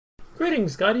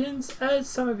Greetings Guardians, as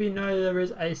some of you know there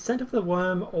is a Scent of the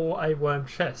Worm or a worm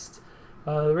chest.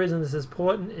 The reason this is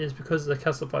important is because of the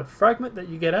calcified fragment that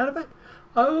you get out of it.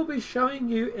 I will be showing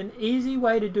you an easy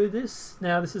way to do this.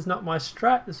 Now this is not my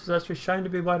strat, this was actually shown to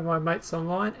be one of my mates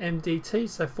online, MDT,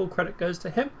 so full credit goes to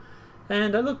him.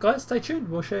 And look guys, stay tuned,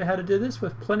 we'll show you how to do this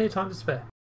with plenty of time to spare.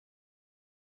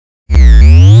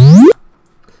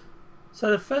 So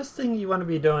the first thing you want to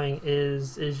be doing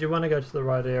is you want to go to the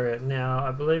right area. Now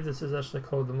I believe this is actually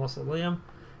called the Mausoleum.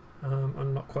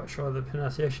 I'm not quite sure of the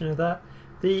pronunciation of that.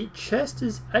 The chest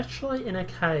is actually in a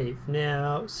cave.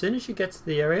 Now as soon as you get to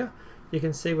the area, you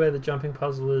can see where the jumping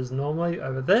puzzle is normally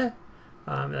over there.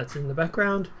 That's in the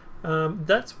background.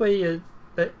 That's where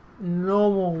the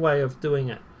normal way of doing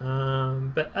it.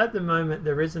 But at the moment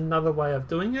there is another way of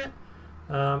doing it.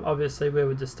 Obviously we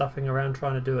were just stuffing around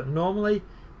trying to do it normally.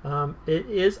 It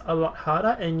is a lot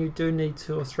harder and you do need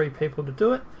 2 or 3 people to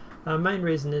do it. Main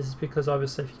reason is because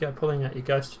obviously if you go pulling out your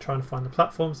ghost to trying to find the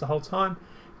platforms the whole time,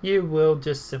 you will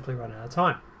just simply run out of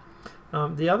time.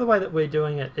 The other way that we're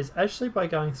doing it is actually by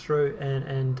going through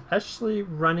and actually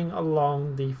running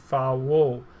along the far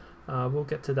wall. We'll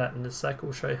get to that in a sec,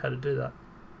 we'll show you how to do that.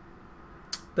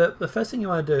 But the first thing you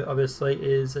want to do obviously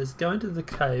is go into the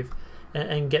cave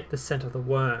and get the Scent of the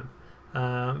Worm.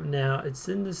 Now it's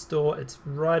in this door, it's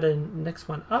right in next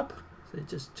one up, so you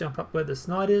just jump up where the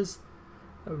snide is,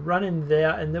 run in there,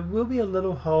 and there will be a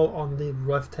little hole on the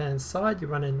left hand side. You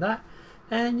run in that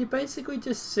and you basically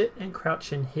just sit and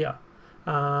crouch in here.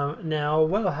 Now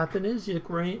what will happen is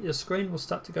your screen will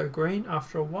start to go green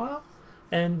after a while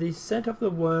and the Scent of the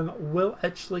Worm will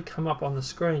actually come up on the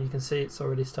screen. You can see it's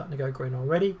already starting to go green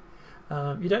already.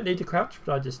 You don't need to crouch,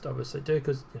 but I just obviously do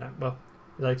because, you know, well,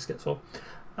 your legs get sore.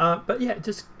 But yeah,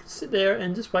 just sit there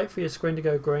and just wait for your screen to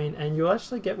go green and you'll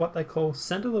actually get what they call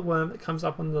Scent of the Worm that comes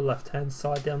up on the left hand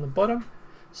side down the bottom.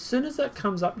 As soon as that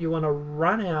comes up, you want to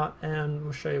run out and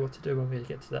we'll show you what to do when we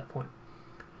get to that point.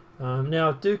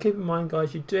 Now do keep in mind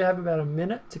guys, you do have about a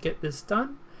minute to get this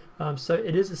done. So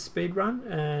it is a speed run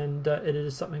and it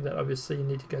is something that obviously you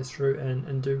need to go through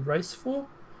and do race for.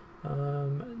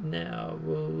 Now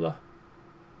we'll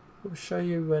show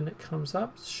you when it comes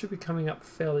up. It should be coming up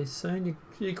fairly soon.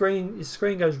 Your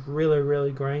screen goes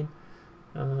really green.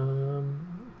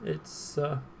 It's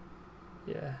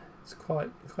yeah, it's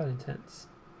quite intense.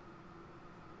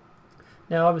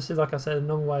 Now obviously, like I said, the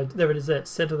normal way, there it is there,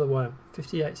 Scent of the Worm,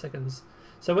 58 seconds.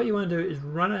 So what you want to do is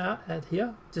run out at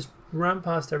here, just run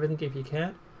past everything if you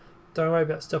can. Don't worry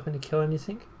about stopping to kill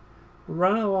anything.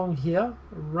 Run along here,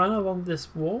 run along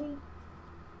this wall.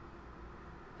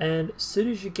 And as soon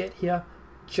as you get here,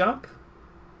 jump,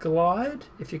 glide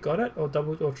if you got it, or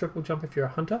double or triple jump if you're a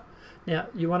hunter. Now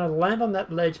you want to land on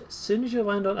that ledge. As soon as you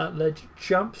land on that ledge,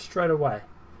 jump straight away.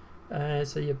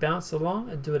 So you bounce along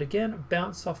and do it again,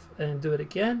 bounce off and do it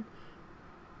again,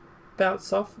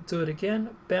 bounce off, do it again,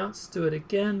 bounce, do it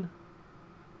again,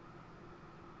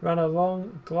 run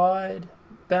along, glide,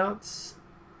 bounce,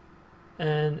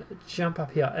 and jump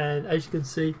up here. And as you can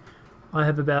see, I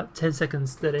have about 10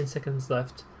 seconds, 13 seconds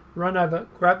left. Run over,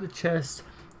 grab the chest,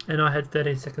 and I had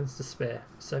 13 seconds to spare.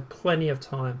 So plenty of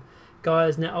time.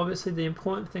 Guys, now obviously the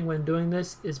important thing when doing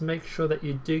this is make sure that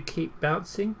you do keep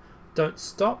bouncing. Don't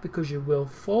stop because you will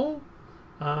fall.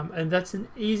 And that's an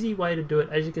easy way to do it.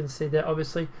 As you can see there,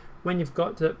 obviously when you're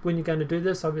going to do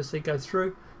this, obviously go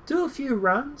through, do a few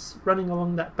runs, running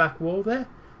along that back wall there.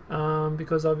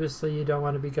 Because obviously you don't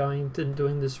want to be going and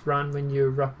doing this run when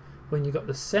you got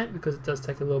the scent, because it does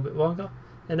take a little bit longer.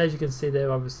 And as you can see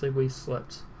there, obviously we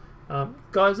slept.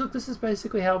 Guys, look, this is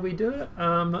basically how we do it.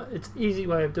 It's an easy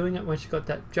way of doing it once you've got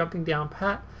that jumping down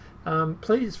pat.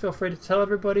 Please feel free to tell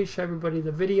everybody, show everybody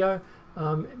the video.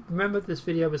 Remember, if this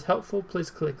video was helpful, please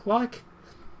click like.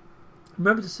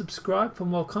 Remember to subscribe for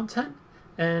more content.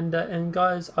 And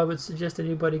guys, I would suggest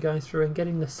anybody going through and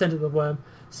getting the Scent of the Worm,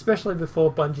 especially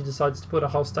before Bungie decides to put a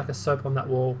whole stack of soap on that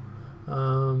wall.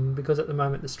 Because at the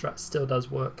moment the strat still does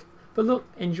work. But look,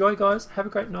 enjoy guys, have a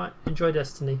great night, enjoy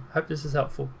Destiny. Hope this is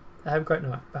helpful. Have a great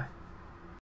night, bye.